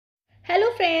Hello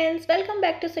friends, welcome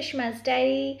back to Sushma's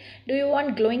Diary. Do you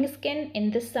want glowing skin in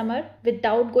this summer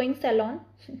without going salon?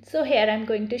 So here I'm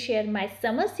going to share my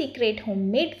summer secret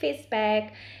homemade face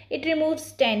pack. It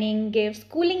removes tanning, gives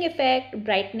cooling effect,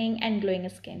 brightening and glowing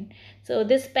skin. So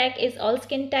this pack is all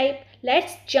skin type.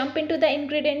 Let's jump into the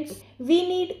ingredients. We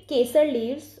need kesar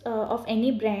leaves of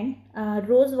any brand,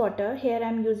 rose water. Here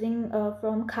I'm using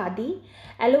from Khadi,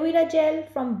 aloe vera gel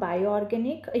from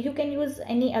Bioorganic. You can use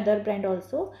any other brand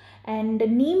also, and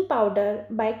neem powder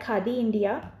by Khadi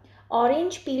India,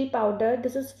 orange peel powder,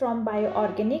 this is from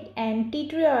Bioorganic, and tea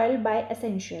tree oil by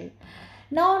Essential.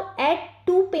 Now add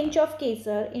 2 pinch of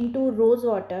kesar into rose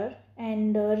water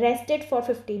and rest it for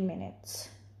 15 minutes.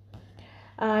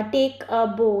 Take a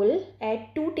bowl,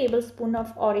 add 2 tablespoons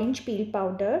of orange peel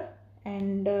powder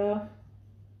and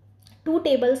 2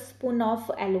 tablespoons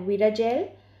of aloe vera gel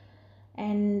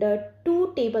and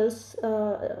 2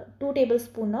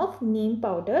 tablespoons of neem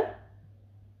powder,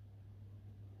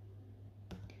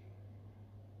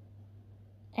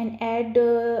 and add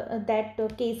that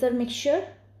kesar mixture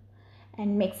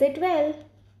and mix it well.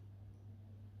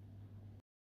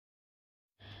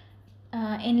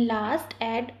 In last,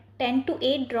 add 10 to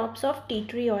 8 drops of tea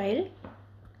tree oil.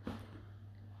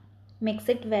 Mix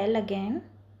it well again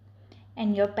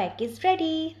and your pack is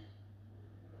ready.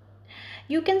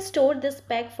 You can store this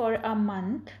pack for a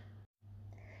month.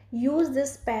 Use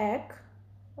this pack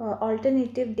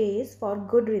alternative days for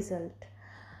good result.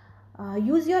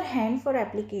 Use your hand for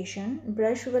application.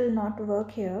 Brush will not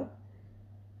work here.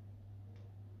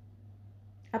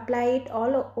 Apply it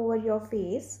all over your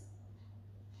face.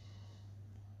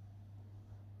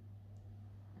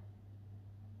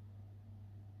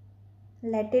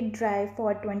 Let it dry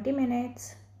for 20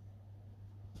 minutes.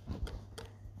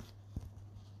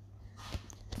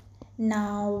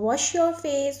 Now wash your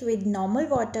face with normal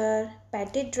water,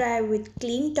 pat it dry with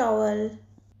clean towel.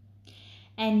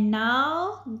 And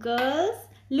now girls,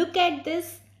 look at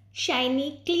this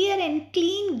shiny, clear and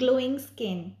clean glowing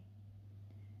skin.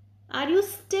 Are you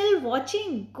still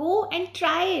watching? Go and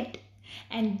try it.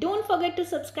 And don't forget to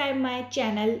subscribe my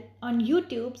channel on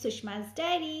YouTube, Sushma's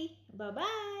Diary. Bye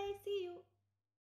bye.